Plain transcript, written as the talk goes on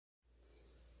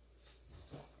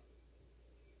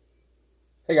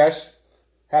Hey guys,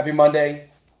 happy Monday.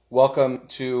 Welcome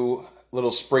to a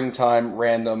little springtime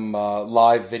random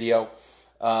live video.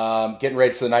 Getting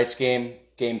ready for the Knights game,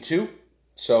 game 2.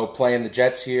 So playing the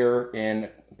Jets here in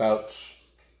about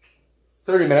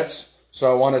 30 minutes.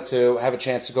 So I wanted to have a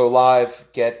chance to go live,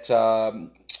 get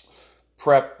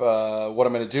prep what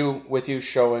I'm going to do with you,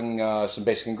 showing some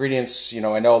basic ingredients.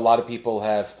 I know a lot of people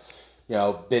have,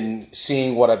 been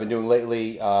seeing what I've been doing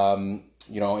lately.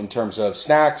 In terms of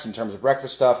snacks, in terms of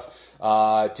breakfast stuff.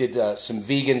 Did some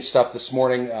vegan stuff this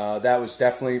morning. That was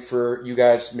definitely for you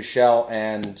guys, Michelle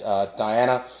and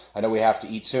Diana. I know we have to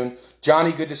eat soon.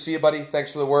 Johnny, good to see you, buddy.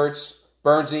 Thanks for the words.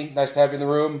 Bernsey, nice to have you in the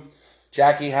room.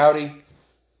 Jackie, howdy.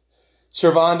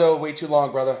 Servando, way too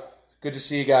long, brother. Good to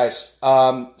see you guys.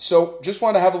 So just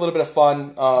wanted to have a little bit of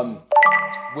fun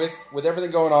with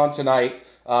everything going on tonight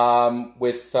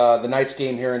with the Knights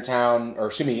game here in town, or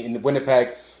excuse me, in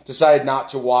Winnipeg. Decided not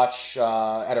to watch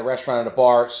at a restaurant, at a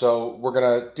bar, so we're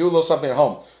going to do a little something at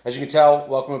home. As you can tell,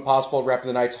 Welcome Impossible, repping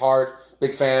the Knights hard.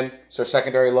 Big fan. It's our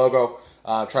secondary logo.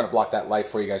 I'm trying to block that light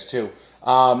for you guys, too.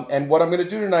 And what I'm going to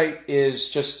do tonight is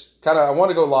just kind of, I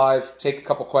want to go live, take a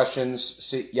couple questions.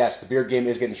 See, yes, the beard game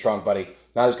is getting strong, buddy.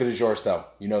 Not as good as yours, though.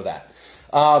 You know that.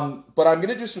 But I'm going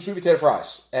to do some sweet potato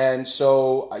fries. And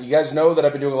so you guys know that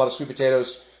I've been doing a lot of sweet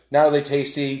potatoes. Not really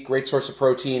tasty, great source of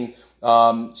protein.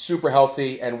 Super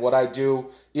healthy, and what I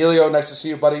do, Elio, nice to see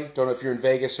you, buddy. Don't know if you're in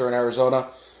Vegas or in Arizona,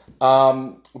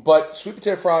 but sweet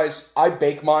potato fries, I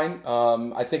bake mine.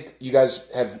 I think you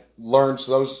guys have learned,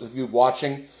 so those of you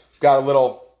watching, we've got a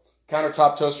little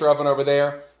countertop toaster oven over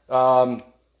there.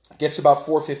 Gets about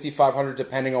 450, 500,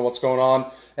 depending on what's going on,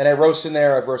 and I roast in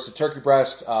there. I've roasted turkey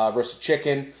breast, roasted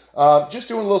chicken, just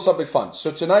doing a little something fun.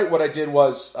 So tonight what I did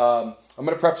was, I'm going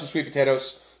to prep some sweet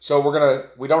potatoes. So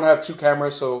we don't have two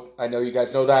cameras, so I know you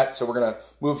guys know that. So we're going to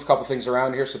move a couple things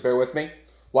around here, so bear with me.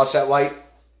 Watch that light.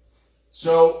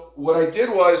 So what I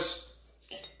did was,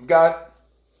 I've got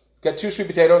two sweet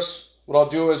potatoes. What I'll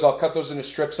do is I'll cut those into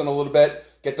strips in a little bit,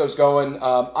 get those going.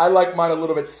 I like mine a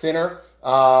little bit thinner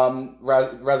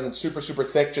rather than super, super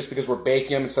thick, just because we're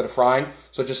baking them instead of frying.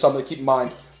 So just something to keep in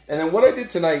mind. And then what I did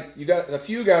tonight, a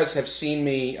few guys have seen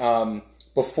me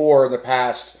before in the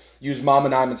past use Mama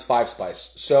Nyman's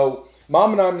 5-Spice. So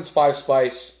Mama Nyman's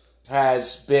 5-Spice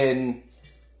has been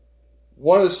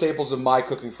one of the staples of my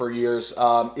cooking for years.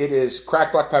 It is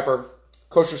cracked black pepper,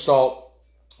 kosher salt,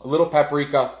 a little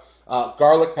paprika,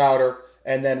 garlic powder,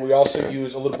 and then we also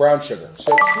use a little brown sugar.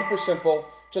 So super simple,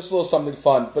 just a little something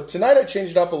fun. But tonight I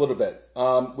changed it up a little bit,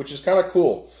 which is kind of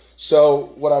cool.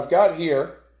 So what I've got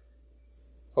here,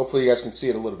 hopefully you guys can see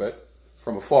it a little bit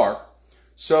from afar.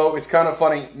 So it's kind of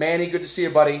funny. Manny, good to see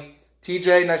you, buddy.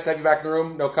 TJ, nice to have you back in the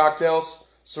room. No cocktails.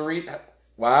 Sarit,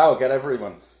 wow, got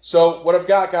everyone. So what I've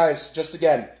got, guys, just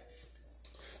again,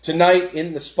 tonight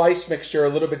in the spice mixture, a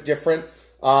little bit different.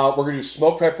 We're going to do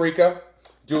smoked paprika,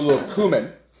 do a little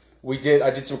cumin. I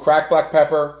did some cracked black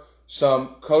pepper,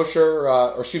 some kosher,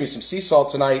 some sea salt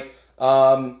tonight.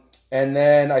 And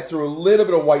then I threw a little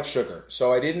bit of white sugar.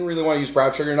 So I didn't really want to use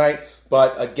brown sugar tonight.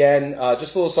 But again,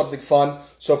 just a little something fun.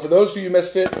 So for those of you who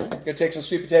missed it, I'm going to take some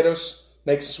sweet potatoes,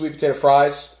 make some sweet potato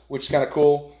fries, which is kind of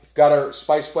cool. Got our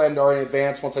spice blend already in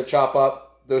advance once I chop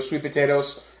up those sweet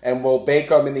potatoes. And we'll bake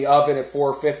them in the oven at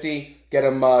 450, get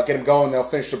them going, they'll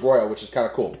finish the broil, which is kind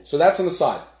of cool. So that's on the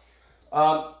side.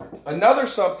 Another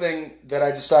something that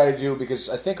I decided to do, because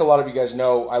I think a lot of you guys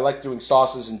know, I like doing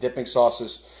sauces and dipping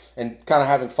sauces and kind of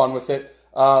having fun with it,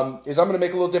 is I'm going to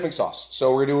make a little dipping sauce.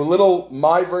 So we're going to do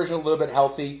my version, a little bit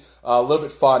healthy, a little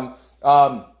bit fun.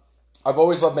 I've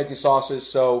always loved making sauces,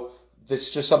 so this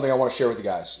is just something I want to share with you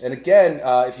guys. And again,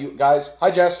 if you guys,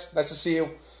 hi Jess, nice to see you.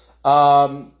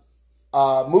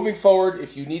 Moving forward,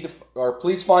 if you need to, or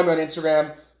please find me on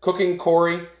Instagram. Cooking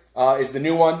Corey is the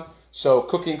new one. So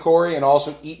Cooking Corey, and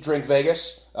also Eat Drink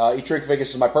Vegas. Eat Drink Vegas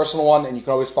is my personal one, and you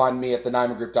can always find me at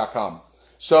thenymangroup.com.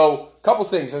 So, a couple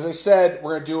things. As I said,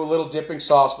 we're going to do a little dipping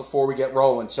sauce before we get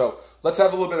rolling. So, let's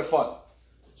have a little bit of fun.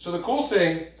 So, the cool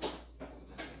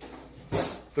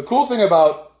thing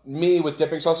about me with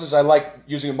dipping sauces, I like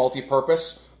using a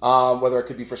multi-purpose. Whether it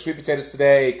could be for sweet potatoes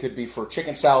today, it could be for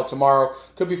chicken salad tomorrow,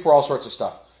 could be for all sorts of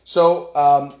stuff. So,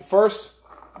 first,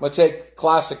 I'm going to take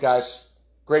classic, guys,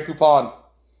 Grey Poupon.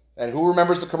 And who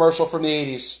remembers the commercial from the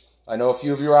 80s? I know a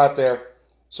few of you are out there.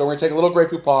 So, we're going to take a little Grey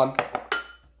Poupon.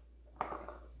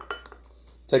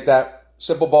 Take that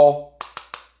simple bowl.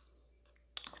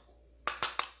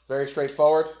 Very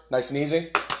straightforward, nice and easy.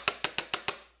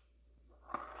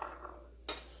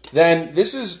 Then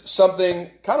this is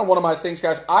something, kind of one of my things,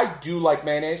 guys. I do like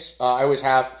mayonnaise. I always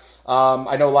have.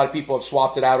 I know a lot of people have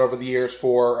swapped it out over the years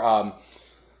for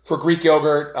for Greek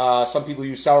yogurt. Some people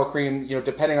use sour cream,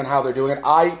 depending on how they're doing it.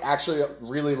 I actually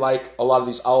really like a lot of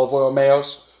these olive oil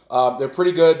mayos. They're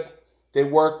pretty good. They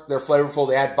work. They're flavorful.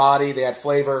 They add body. They add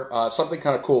flavor. Something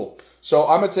kind of cool. So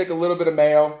I'm going to take a little bit of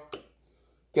mayo,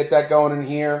 get that going in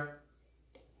here.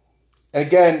 And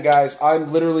again, guys, I'm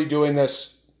literally doing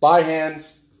this by hand,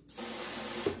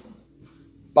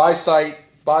 by sight,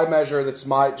 by measure. That's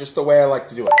just the way I like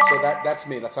to do it. So that's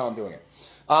me. That's how I'm doing it.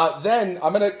 Then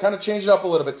I'm going to kind of change it up a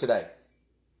little bit today.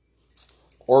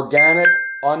 Organic,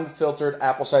 unfiltered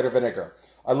apple cider vinegar.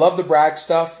 I love the Bragg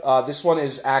stuff. This one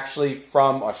is actually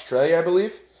from Australia, I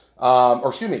believe. Or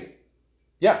excuse me.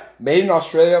 Yeah, made in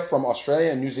Australia from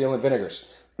Australia and New Zealand vinegars.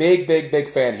 Big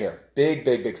fan here.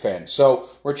 Big fan. So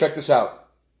we're going to check this out.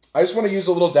 I just want to use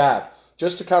a little dab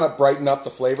just to kind of brighten up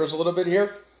the flavors a little bit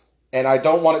here. And I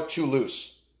don't want it too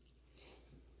loose.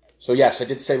 So yes, I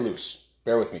did say loose.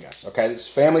 Bear with me, guys. Okay, this is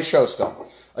a family show still.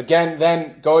 Again,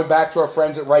 then going back to our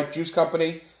friends at Ripe Juice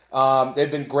Company.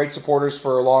 They've been great supporters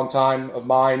for a long time of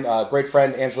mine. Great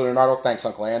friend, Angelo Leonardo. Thanks,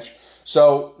 Uncle Ange.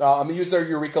 So I'm going to use their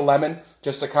Eureka Lemon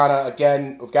just to kind of,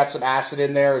 again, we've got some acid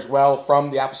in there as well from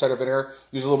the apple cider vinegar.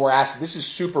 Use a little more acid. This is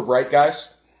super bright,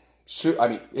 guys. I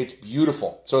mean, it's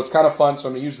beautiful. So it's kind of fun. So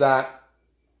I'm going to use that.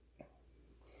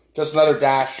 Just another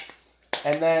dash.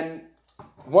 And then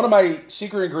one of my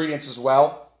secret ingredients as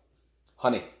well,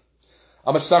 honey.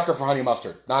 I'm a sucker for honey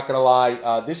mustard, not going to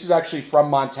lie. This is actually from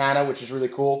Montana, which is really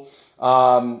cool.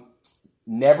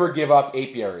 Never give up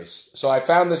apiaries. So I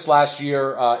found this last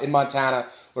year in Montana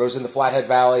when I was in the Flathead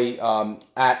Valley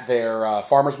at their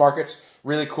farmers markets.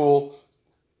 Really cool.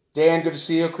 Dan, good to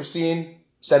see you. Christine,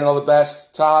 sending all the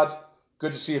best. Todd,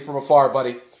 good to see you from afar,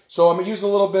 buddy. So I'm going to use a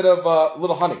little bit of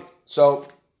little honey. So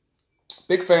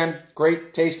big fan,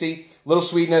 great, tasty, little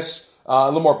sweetness, a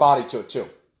little more body to it too.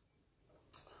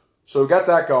 So we got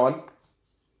that going.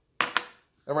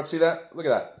 Everyone see that? Look at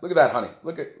that. Look at that honey.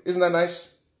 Isn't that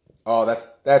nice? Oh,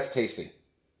 that's tasty.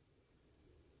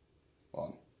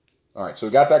 All right, so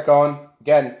we got that going.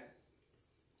 Again,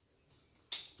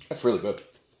 that's really good.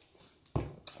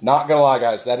 Not gonna lie,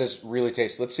 guys, that is really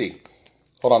tasty. Let's see.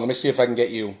 Hold on, let me see if I can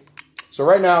get you. So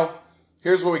right now,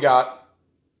 here's what we got.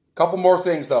 Couple more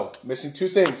things though. Missing two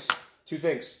things.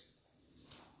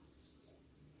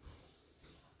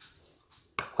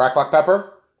 Cracked black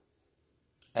pepper,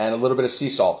 and a little bit of sea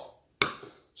salt.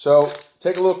 So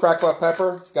take a little cracked black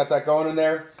pepper, got that going in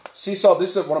there. Sea salt,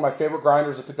 this is one of my favorite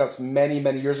grinders. I picked up many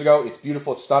years ago. It's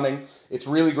beautiful, it's stunning. It's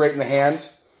really great in the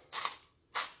hands.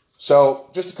 So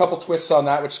just a couple twists on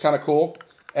that, which is kind of cool.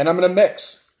 And I'm going to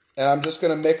mix. And I'm just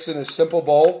going to mix in a simple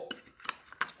bowl.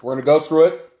 We're going to go through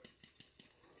it.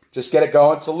 Just get it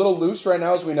going. It's a little loose right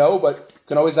now, as we know, but you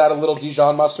can always add a little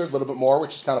Dijon mustard, a little bit more,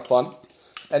 which is kind of fun.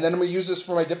 And then I'm going to use this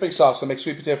for my dipping sauce to make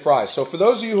sweet potato fries. So for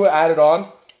those of you who added on,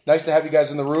 nice to have you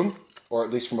guys in the room, or at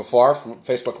least from afar, from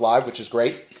Facebook Live, which is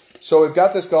great. So we've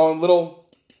got this going, little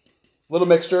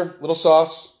mixture, little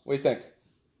sauce. What do you think?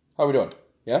 How are we doing?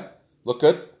 Yeah? Look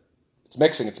good? It's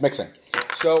mixing.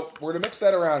 So we're going to mix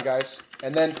that around, guys.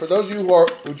 And then for those of you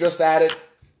who just added,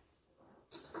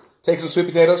 take some sweet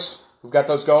potatoes. We've got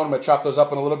those going. I'm going to chop those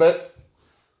up in a little bit.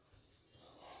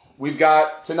 We've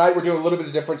got, tonight we're doing a little bit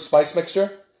of different spice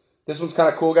mixture. This one's kind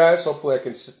of cool, guys. Hopefully I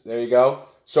can, there you go.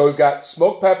 So we've got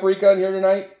smoked paprika in here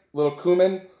tonight, little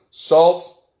cumin,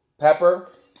 salt, pepper,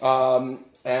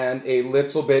 and a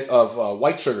little bit of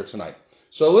white sugar tonight.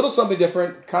 So a little something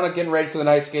different, kind of getting ready for the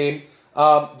night's game.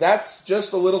 That's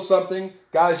just a little something.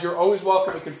 Guys, you're always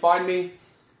welcome. You can find me.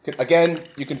 Again,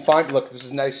 you can find, look, this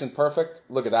is nice and perfect.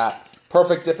 Look at that.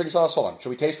 Perfect dipping sauce. Hold on. Should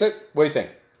we taste it? What do you think?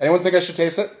 Anyone think I should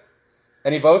taste it?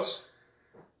 Any votes?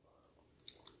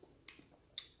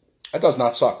 That does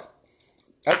not suck.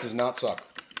 That does not suck.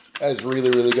 That is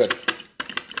really good.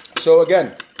 So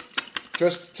again,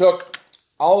 just took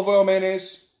olive oil,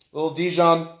 mayonnaise, a little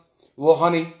Dijon, a little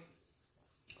honey,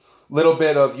 a little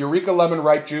bit of Eureka Lemon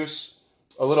ripe juice,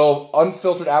 a little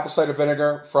unfiltered apple cider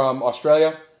vinegar from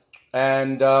Australia,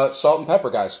 and salt and pepper,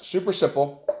 guys. Super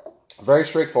simple, very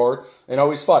straightforward, and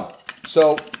always fun.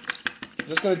 So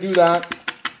just going to do that.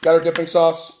 Got our dipping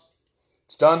sauce.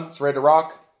 It's done. It's ready to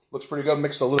rock. Looks pretty good.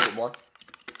 Mixed a little bit more.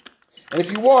 And if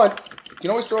you want, you can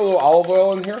always throw a little olive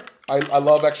oil in here. I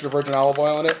love extra virgin olive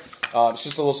oil in it. It's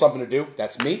just a little something to do.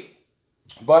 That's me.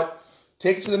 But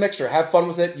take it to the mixture. Have fun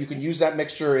with it. You can use that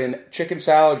mixture in chicken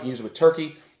salad. You can use it with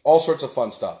turkey. All sorts of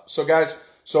fun stuff. So guys,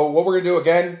 what we're going to do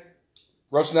again,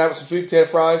 roasting that with some sweet potato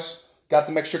fries. Got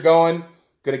the mixture going.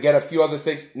 Going to get a few other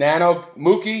things. Nano,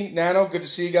 Mookie, Nano, good to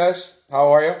see you guys.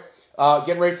 How are you?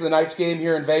 getting ready for the Knights game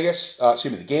here in Vegas.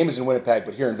 Excuse me, the game is in Winnipeg,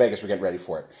 but here in Vegas we're getting ready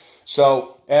for it.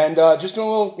 So, and just doing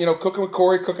a little, cooking with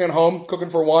Corey, cooking at home, cooking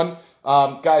for one.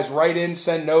 Guys, write in,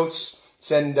 send notes,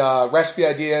 send recipe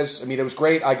ideas. I mean, it was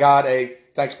great.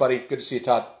 Thanks, buddy. Good to see you,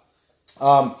 Todd.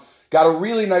 Got a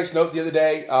really nice note the other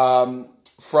day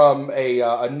from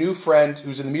a new friend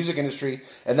who's in the music industry,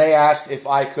 and they asked if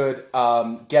I could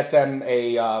get them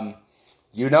a,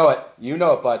 you know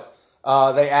it, bud.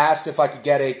 They asked if I could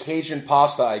get a Cajun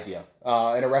pasta idea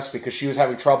and a recipe because she was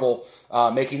having trouble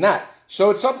making that. So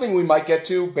it's something we might get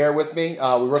to. Bear with me.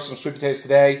 We roasted some sweet potatoes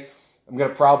today.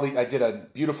 I did a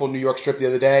beautiful New York strip the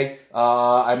other day.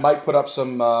 I might put up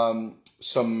some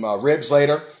ribs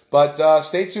later. But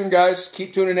stay tuned, guys.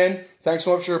 Keep tuning in. Thanks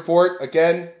so much for your support.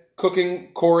 Again,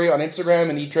 Cooking Corey on Instagram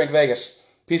and Eat Drink Vegas.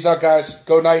 Peace out, guys.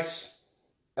 Go Knights.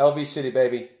 LV City,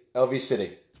 baby. LV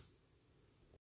City.